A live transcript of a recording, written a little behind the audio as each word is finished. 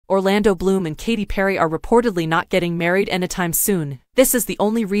Orlando Bloom and Katy Perry are reportedly not getting married anytime soon. This is the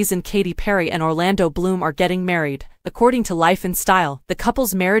only reason Katy Perry and Orlando Bloom are getting married. According to Life and Style, the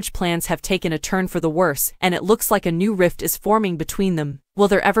couple's marriage plans have taken a turn for the worse, and it looks like a new rift is forming between them. Will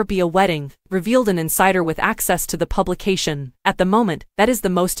there ever be a wedding? Revealed an insider with access to the publication. At the moment, that is the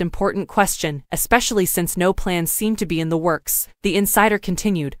most important question, especially since no plans seem to be in the works. The insider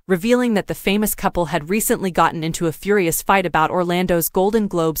continued, revealing that the famous couple had recently gotten into a furious fight about Orlando's Golden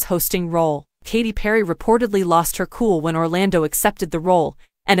Globes hosting role. Katy Perry reportedly lost her cool when Orlando accepted the role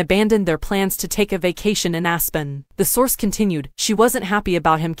and abandoned their plans to take a vacation in Aspen. The source continued, she wasn't happy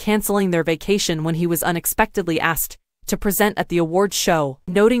about him canceling their vacation when he was unexpectedly asked to present at the awards show,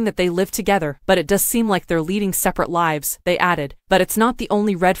 noting that they live together, but it does seem like they're leading separate lives, they added. But it's not the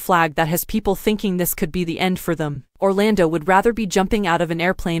only red flag that has people thinking this could be the end for them. Orlando would rather be jumping out of an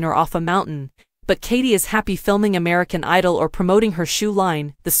airplane or off a mountain, but Katy is happy filming American Idol or promoting her shoe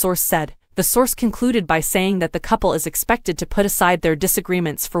line, the source said. The source concluded by saying that the couple is expected to put aside their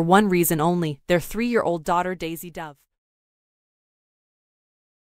disagreements for one reason only, their 3-year-old daughter Daisy Dove.